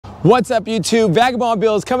What's up, YouTube? Vagabond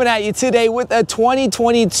Builds coming at you today with a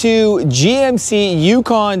 2022 GMC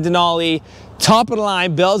Yukon Denali, top of the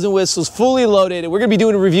line, bells and whistles, fully loaded. We're gonna be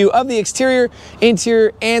doing a review of the exterior,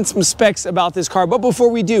 interior, and some specs about this car. But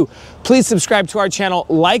before we do, please subscribe to our channel,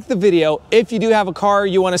 like the video. If you do have a car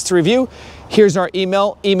you want us to review, here's our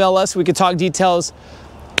email. Email us, we could talk details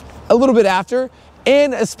a little bit after.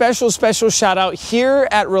 And a special shout out here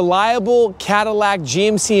at Reliable Cadillac,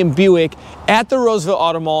 GMC, and Buick at the Roseville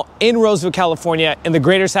Auto Mall in Roseville, California, in the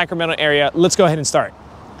greater Sacramento area. Let's go ahead and start.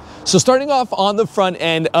 So starting off on the front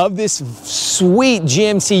end of this sweet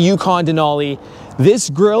GMC Yukon Denali,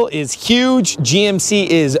 this grille is huge. GMC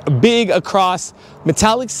is big across,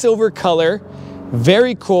 metallic silver color,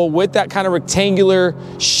 very cool with that kind of rectangular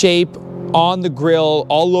shape on the grille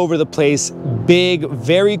all over the place. Big,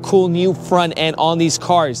 very cool new front end on these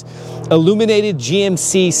cars. Illuminated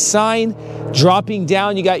GMC sign. Dropping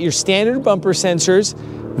down, you got your standard bumper sensors.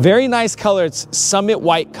 Very nice color. It's Summit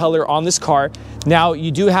white color on this car. Now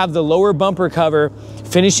you do have the lower bumper cover,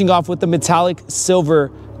 finishing off with the metallic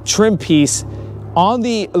silver trim piece. On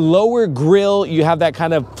the lower grille, you have that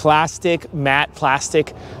kind of plastic, matte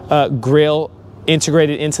plastic grille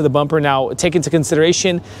integrated into the bumper. Now, take into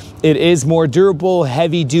consideration, it is more durable,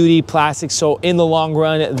 heavy duty plastic. So in the long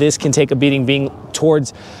run, this can take a beating being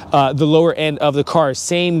towards the lower end of the car.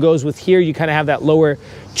 Same goes with here. You kind of have that lower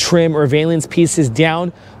trim or valence pieces down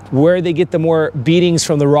where they get the more beatings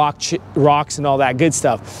from the rocks and all that good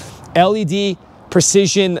stuff. LED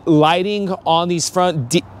precision lighting on these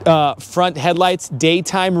front headlights,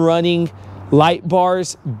 daytime running light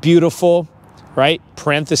bars, beautiful. Right?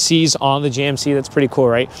 Parentheses on the GMC, that's pretty cool,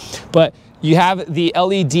 right? But you have the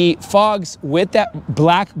LED fogs with that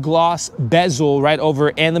black gloss bezel right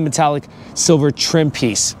over and the metallic silver trim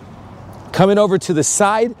piece. Coming over to the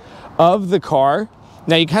side of the car,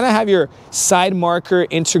 now you kind of have your side marker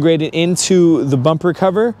integrated into the bumper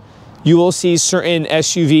cover. You will see certain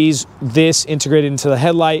SUVs, this integrated into the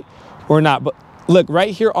headlight or not, but look,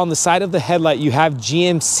 right here on the side of the headlight, you have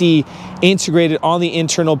GMC integrated on the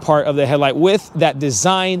internal part of the headlight with that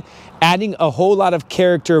design, adding a whole lot of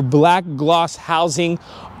character, black gloss housing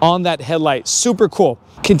on that headlight. Super cool.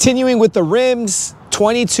 Continuing with the rims,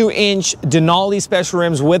 22-inch Denali special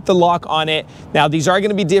rims with the lock on it. Now, these are going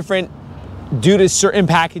to be different due to certain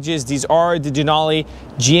packages. These are the Denali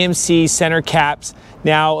GMC center caps.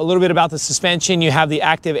 Now, a little bit about the suspension. You have the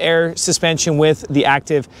active air suspension with the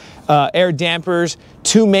active air dampers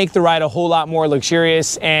to make the ride a whole lot more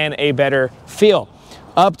luxurious and a better feel.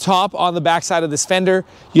 Up top on the back side of this fender,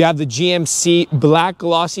 you have the GMC black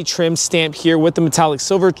glossy trim stamped here with the metallic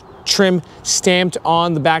silver trim stamped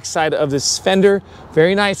on the back side of this fender.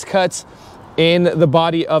 Very nice cuts in the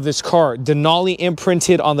body of this car. Denali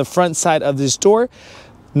imprinted on the front side of this door.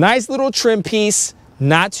 Nice little trim piece,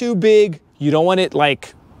 not too big. You don't want it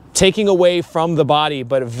like taking away from the body,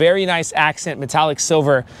 but a very nice accent metallic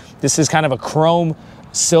silver. This is kind of a chrome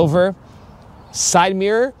silver. Side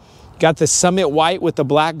mirror, got the Summit white with the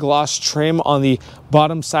black gloss trim on the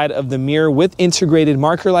bottom side of the mirror with integrated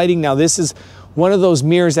marker lighting. Now this is one of those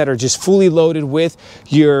mirrors that are just fully loaded with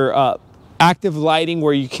your active lighting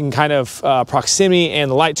where you can kind of proximity and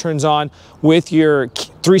the light turns on with your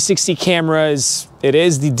 360 cameras. It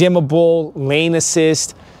is the dimmable lane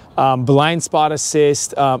assist, blind spot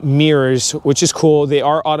assist mirrors, which is cool. They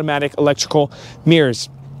are automatic electrical mirrors.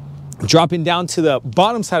 Dropping down to the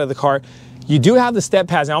bottom side of the car, you do have the step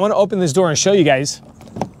pads. Now I'm going to open this door and show you guys.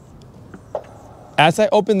 As I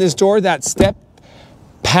open this door, that step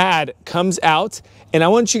pad comes out, and I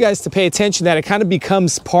want you guys to pay attention that it kind of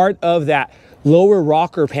becomes part of that lower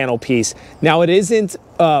rocker panel piece. Now it isn't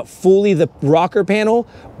fully the rocker panel,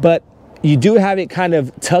 but you do have it kind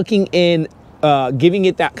of tucking in, giving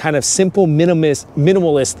it that kind of simple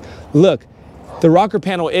minimalist look. The rocker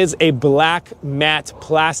panel is a black matte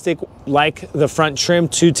plastic like the front trim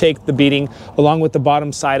to take the beating along with the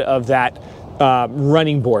bottom side of that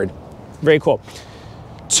running board. Very cool.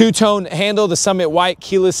 Two-tone handle, the Summit white,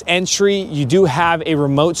 keyless entry. You do have a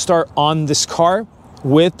remote start on this car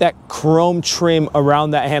with that chrome trim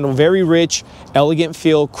around that handle. Very rich, elegant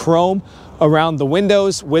feel. Chrome around the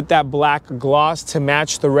windows with that black gloss to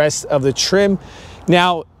match the rest of the trim.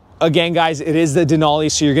 Now, again, guys, it is the Denali,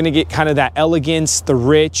 so you're gonna get kind of that elegance, the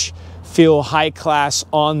rich feel, high class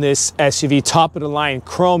on this SUV. Top of the line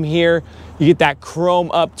chrome here. You get that chrome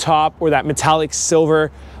up top or that metallic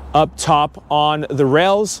silver up top on the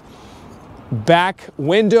rails. Back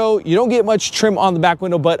window, you don't get much trim on the back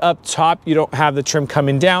window, but up top you don't have the trim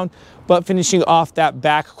coming down. But finishing off that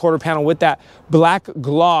back quarter panel with that black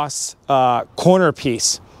gloss corner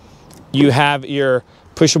piece. You have your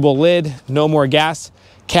pushable lid, no more gas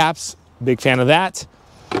caps, big fan of that.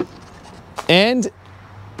 And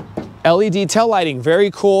LED tail lighting, very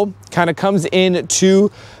cool. Kind of comes into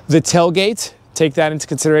the tailgate. Take that into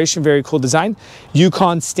consideration, very cool design.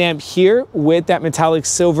 Yukon stamp here with that metallic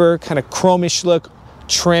silver, kind of chromish look,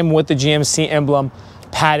 trim with the GMC emblem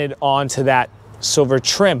padded onto that silver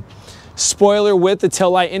trim. Spoiler with the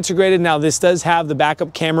tail light integrated. Now this does have the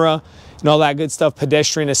backup camera and all that good stuff,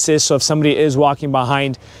 pedestrian assist. So if somebody is walking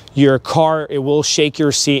behind your car, it will shake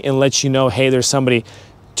your seat and let you know, hey, there's somebody.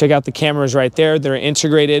 Check out the cameras right there. They're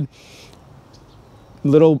integrated.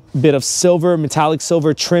 Little bit of silver, metallic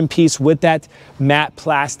silver trim piece with that matte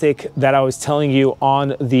plastic that I was telling you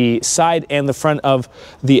on the side and the front of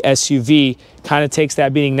the SUV. Kind of takes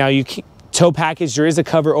that beating. Now you tow package, there is a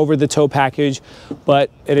cover over the tow package, but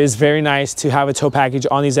it is very nice to have a tow package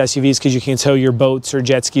on these SUVs because you can tow your boats or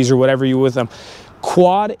jet skis or whatever you with them.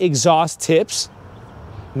 Quad exhaust tips,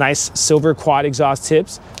 nice silver quad exhaust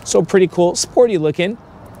tips. So pretty cool, sporty looking.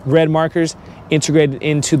 Red markers integrated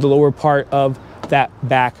into the lower part of that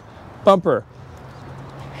back bumper.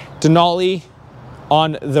 Denali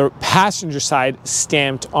on the passenger side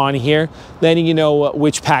stamped on here, letting you know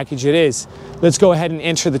which package it is. Let's go ahead and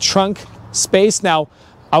enter the trunk space. Now,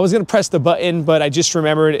 I was gonna press the button, but I just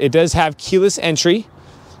remembered it does have keyless entry.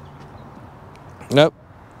 Nope,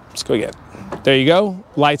 let's go again. There you go,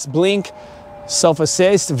 lights blink,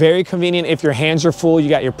 self-assist, very convenient if your hands are full, you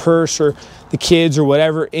got your purse or the kids or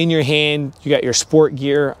whatever in your hand, you got your sport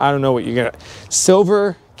gear, I don't know what you're gonna.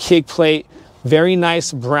 Silver kick plate, very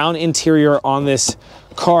nice brown interior on this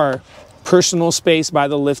car. Personal space by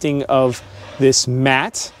the lifting of this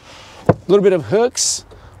mat. A little bit of hooks,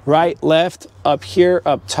 right, left, up here,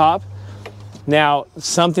 up top. Now,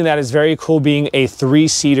 something that is very cool being a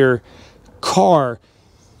 3-seater car,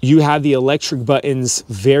 you have the electric buttons,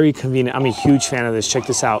 very convenient. I'm a huge fan of this, check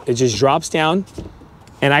this out. It just drops down,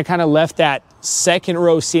 and I kind of left that second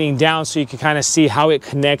row seating down so you can kind of see how it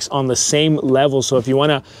connects on the same level. So if you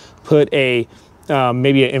wanna put a,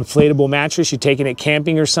 maybe an inflatable mattress, you're taking it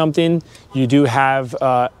camping or something, you do have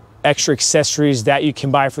extra accessories that you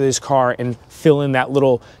can buy for this car and fill in that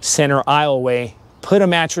little center aisleway. Put a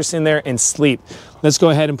mattress in there and sleep. Let's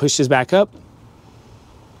go ahead and push this back up.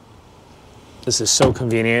 This is so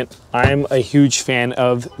convenient. I'm a huge fan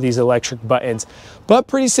of these electric buttons, but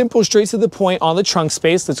pretty simple, straight to the point on the trunk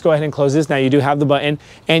space. Let's go ahead and close this. Now you do have the button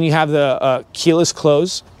and you have the keyless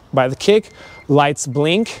close by the kick, lights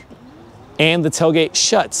blink, and the tailgate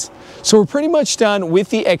shuts. So we're pretty much done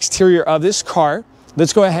with the exterior of this car.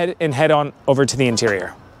 Let's go ahead and head on over to the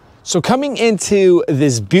interior. So coming into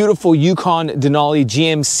this beautiful Yukon Denali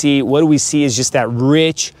GMC, what do we see is just that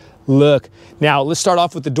rich look. Now let's start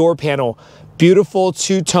off with the door panel. Beautiful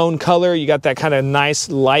two-tone color. You got that kind of nice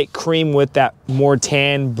light cream with that more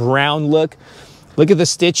tan brown look. Look at the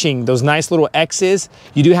stitching, those nice little X's.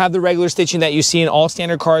 You do have the regular stitching that you see in all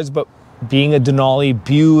standard cars, but being a Denali,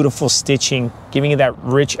 beautiful stitching, giving it that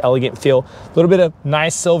rich, elegant feel. A little bit of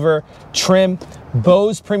nice silver trim.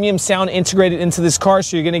 Bose premium sound integrated into this car,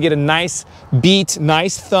 so you're gonna get a nice beat,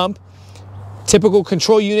 nice thump. Typical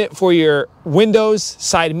control unit for your windows,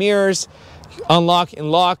 side mirrors, unlock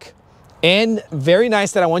and lock. And very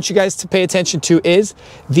nice that I want you guys to pay attention to is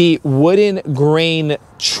the wooden grain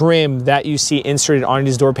trim that you see inserted on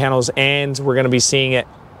these door panels, and we're gonna be seeing it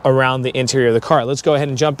around the interior of the car. Let's go ahead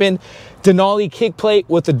and jump in. Denali kick plate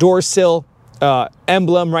with the door sill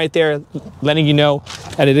emblem right there, letting you know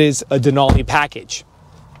that it is a Denali package.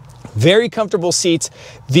 Very comfortable seats.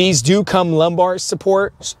 These do come lumbar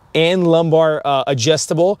support and lumbar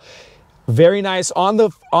adjustable. Very nice on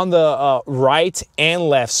the right and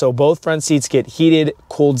left. So both front seats get heated,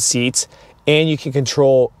 cooled seats, and you can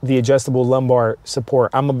control the adjustable lumbar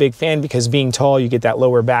support. I'm a big fan because being tall, you get that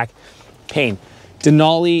lower back pain.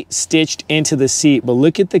 Denali stitched into the seat, but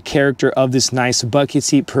look at the character of this nice bucket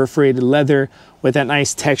seat, perforated leather with that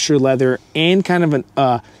nice texture leather and kind of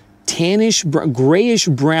an tannish, grayish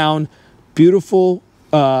brown, beautiful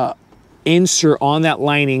insert on that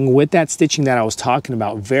lining with that stitching that I was talking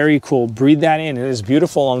about. Very cool. Breathe that in. It is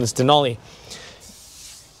beautiful on this Denali.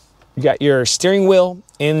 You got your steering wheel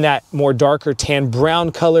in that more darker tan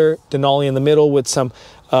brown color, Denali in the middle with some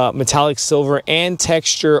metallic silver and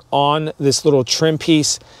texture on this little trim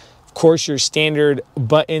piece. Of course, your standard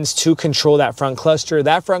buttons to control that front cluster.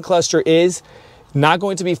 That front cluster is not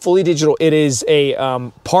going to be fully digital. It is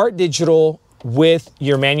a part digital with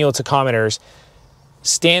your manual tachometers.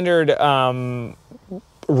 Standard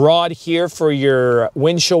rod here for your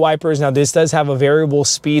windshield wipers. Now this does have a variable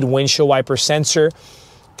speed windshield wiper sensor.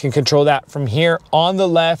 Can control that from here. On the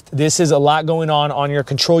left, this is a lot going on your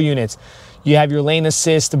control units. You have your lane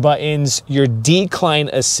assist buttons, your decline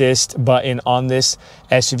assist button on this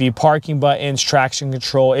SUV, parking buttons, traction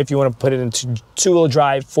control, if you want to put it into two-wheel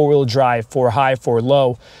drive, four-wheel drive, for high, for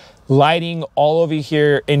low. Lighting all over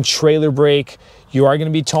here, in trailer brake. You are going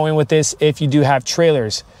to be towing with this if you do have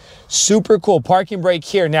trailers. Super cool. Parking brake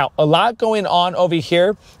here. Now, a lot going on over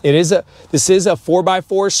here. This is a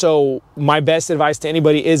 4x4, so my best advice to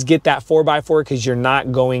anybody is get that 4x4 because you're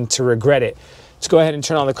not going to regret it. Let's go ahead and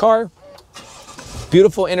turn on the car.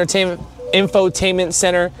 Beautiful infotainment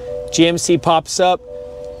center. GMC pops up.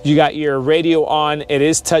 You got your radio on. It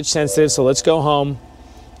is touch sensitive, so let's go home.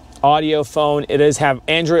 Audio phone. It does have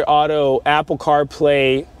Android Auto, Apple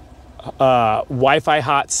CarPlay, Wi-Fi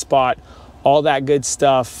hotspot, all that good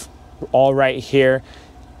stuff, all right here.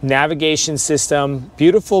 Navigation system,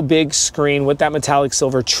 beautiful big screen with that metallic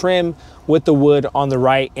silver trim with the wood on the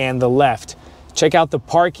right and the left. Check out the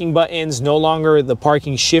parking buttons, no longer the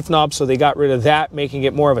parking shift knob, so they got rid of that, making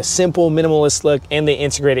it more of a simple minimalist look, and they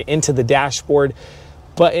integrate it into the dashboard.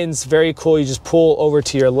 Buttons, very cool. You just pull over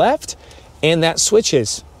to your left and that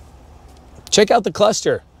switches. Check out the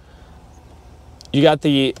cluster. You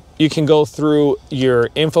can go through your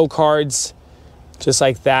info cards just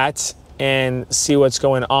like that and see what's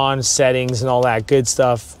going on, settings and all that good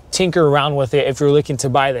stuff. Tinker around with it if you're looking to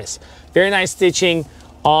buy this. Very nice stitching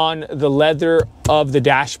on the leather of the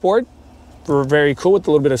dashboard. Very cool with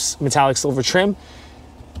a little bit of metallic silver trim.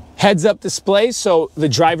 Heads up display, so the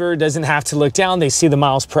driver doesn't have to look down. They see the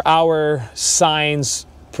miles per hour, signs.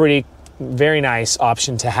 Very nice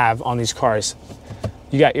option to have on these cars.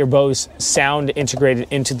 You got your Bose sound integrated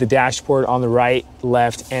into the dashboard on the right,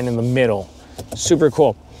 left, and in the middle. Super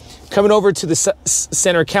cool. Coming over to the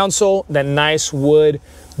center console, that nice wood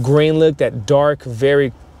grain look, that dark,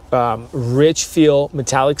 very rich feel,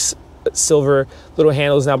 metallic silver little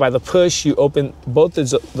handles. Now by the push, you open both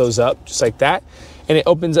those up just like that, and it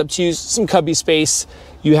opens up to you some cubby space.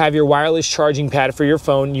 You have your wireless charging pad for your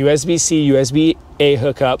phone, USB-C, USB-A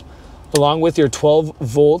hookup, along with your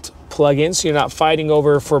 12-volt plug-in, so you're not fighting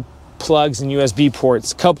over for plugs and USB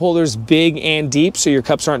ports. Cup holders big and deep, so your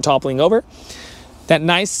cups aren't toppling over. That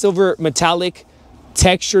nice silver metallic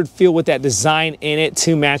textured feel with that design in it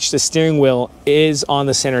to match the steering wheel is on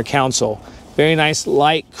the center console. Very nice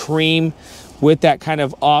light cream with that kind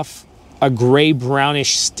of off a gray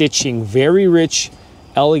brownish stitching. Very rich,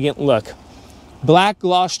 elegant look. Black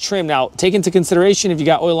gloss trim. Now, take into consideration if you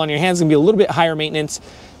got oil on your hands, it's gonna be a little bit higher maintenance,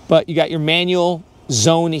 but you got your manual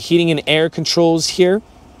zone heating and air controls here.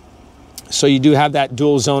 So you do have that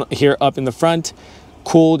dual zone here up in the front.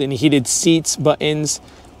 Cooled and heated seats buttons.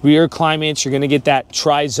 Rear climates, you're gonna get that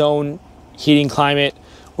tri-zone heating climate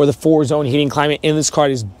or the 4-zone heating climate in this car.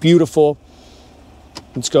 Is beautiful.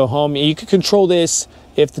 Let's go home. You can control this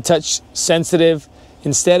if the touch sensitive.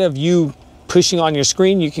 Instead of you pushing on your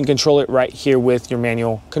screen, you can control it right here with your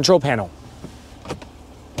manual control panel.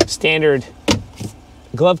 Standard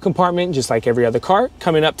glove compartment, just like every other car.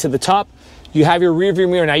 Coming up to the top, you have your rear view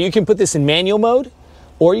mirror. Now you can put this in manual mode,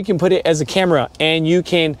 or you can put it as a camera and you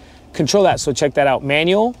can control that. So check that out,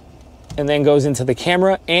 manual, and then goes into the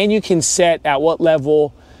camera, and you can set at what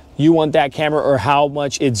level you want that camera or how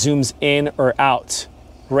much it zooms in or out.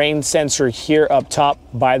 Rain sensor here up top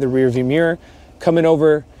by the rear view mirror. Coming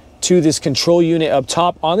over to this control unit up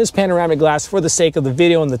top on this panoramic glass, for the sake of the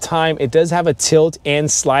video and the time, it does have a tilt and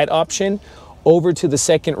slide option over to the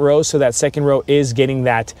second row, so that second row is getting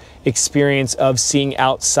that experience of seeing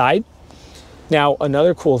outside. Now,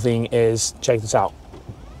 another cool thing is, check this out.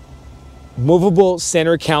 Movable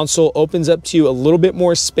center console opens up to you a little bit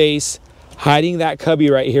more space, hiding that cubby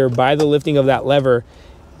right here by the lifting of that lever.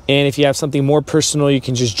 And if you have something more personal, you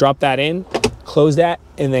can just drop that in, close that,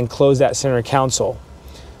 and then close that center console.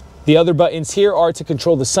 The other buttons here are to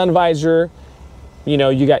control the sun visor. You know,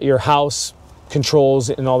 you got your house controls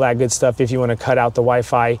and all that good stuff if you want to cut out the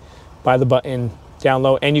Wi-Fi by the button down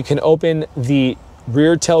low. And you can open the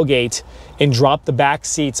rear tailgate and drop the back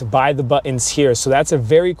seats by the buttons here. So that's a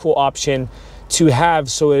very cool option to have.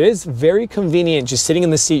 So it is very convenient just sitting in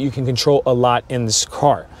the seat. You can control a lot in this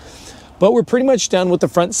car. But we're pretty much done with the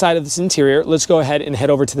front side of this interior. Let's go ahead and head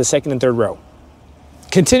over to the second and third row.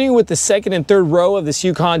 Continuing with the second and third row of this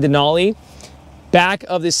Yukon Denali, back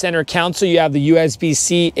of the center console, you have the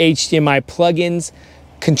USB-C HDMI plugins,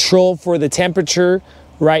 control for the temperature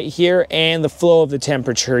right here, and the flow of the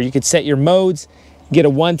temperature. You could set your modes, get a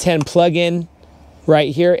 110 plug-in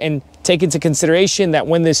right here, and take into consideration that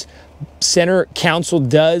when this center console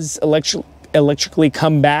does electrically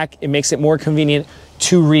come back, it makes it more convenient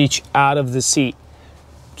to reach out of the seat.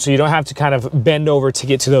 So you don't have to kind of bend over to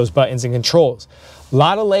get to those buttons and controls. A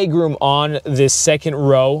lot of legroom on this second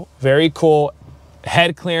row. Very cool.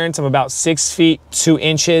 Head clearance of about 6 feet 2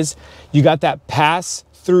 inches. You got that pass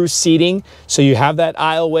through seating, so you have that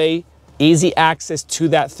aisleway, easy access to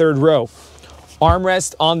that third row.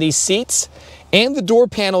 Armrest on these seats, and the door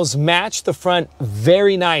panels match the front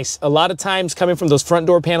very nice. A lot of times coming from those front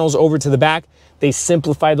door panels over to the back, they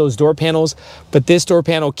simplify those door panels, but this door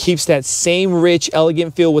panel keeps that same rich,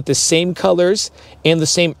 elegant feel with the same colors and the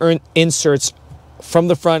same inserts from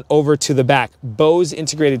the front over to the back. Bose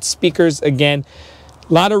integrated speakers, again,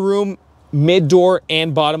 a lot of room mid-door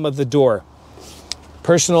and bottom of the door.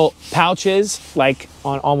 Personal pouches, like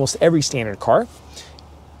on almost every standard car.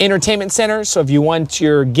 Entertainment center, so if you want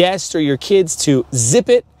your guests or your kids to zip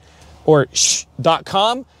it, or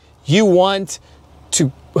shh.com, you want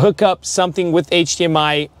to hook up something with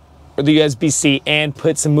HDMI or the USB-C and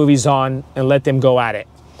put some movies on and let them go at it.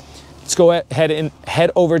 Let's go ahead and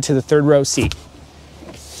head over to the third row seat.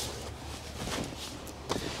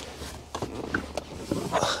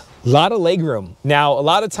 A lot of legroom. Now, a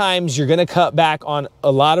lot of times you're gonna cut back on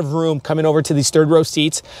a lot of room coming over to these third row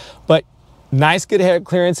seats, but nice, good head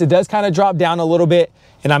clearance. It does kind of drop down a little bit,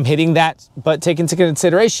 and I'm hitting that, but take into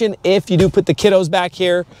consideration, if you do put the kiddos back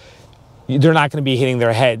here, they're not gonna be hitting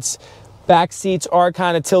their heads. Back seats are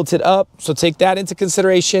kind of tilted up, so take that into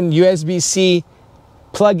consideration. USB-C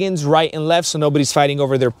plugins right and left, so nobody's fighting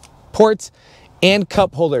over their ports, and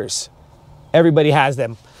cup holders. Everybody has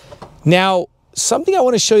them. Now, something I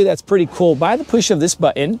want to show you that's pretty cool. By the push of this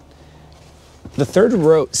button, the third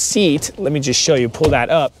row seat, let me just show you, pull that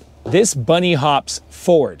up. This bunny hops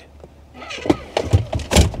forward,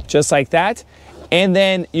 just like that. And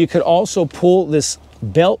then you could also pull this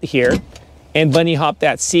belt here and bunny hop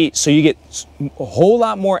that seat, so you get a whole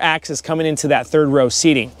lot more access coming into that third row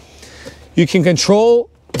seating. You can control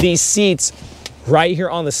these seats right here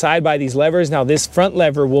on the side by these levers. Now this front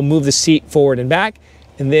lever will move the seat forward and back,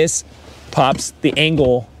 and this pops the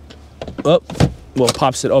angle up, well,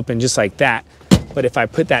 pops it open just like that. But if I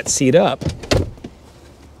put that seat up,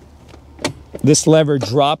 this lever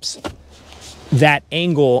drops that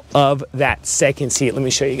angle of that second seat. Let me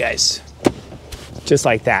show you guys, just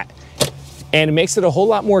like that. And it makes it a whole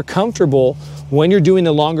lot more comfortable when you're doing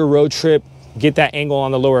a longer road trip. Get that angle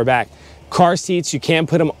on the lower back. Car seats, you can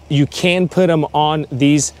put them on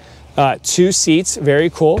these 2 seats. Very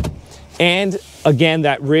cool. And again,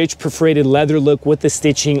 that rich perforated leather look with the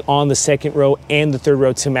stitching on the second row and the third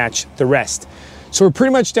row to match the rest. So we're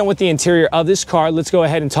pretty much done with the interior of this car. Let's go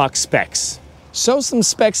ahead and talk specs. So some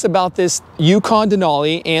specs about this Yukon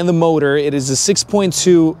Denali and the motor. It is a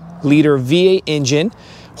 6.2 liter V8 engine,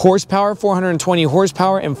 horsepower, 420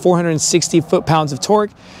 horsepower and 460 foot-pounds of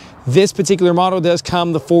torque. This particular model does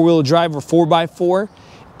come the 4-wheel drive or 4x4,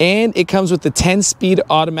 and it comes with the 10-speed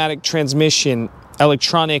automatic transmission,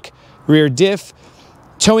 electronic rear diff.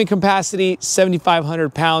 Towing capacity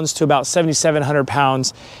 7,500 pounds to about 7,700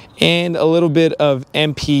 pounds, and a little bit of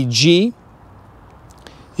MPG.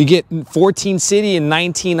 You get 14 city and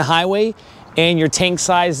 19 highway, and your tank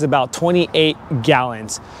size is about 28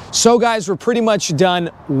 gallons. So guys, we're pretty much done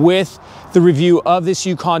with the review of this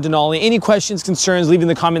Yukon Denali. Any questions, concerns, leave in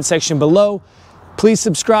the comment section below. Please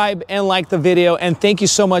subscribe and like the video, and thank you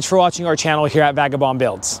so much for watching our channel here at Vagabond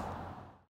Builds.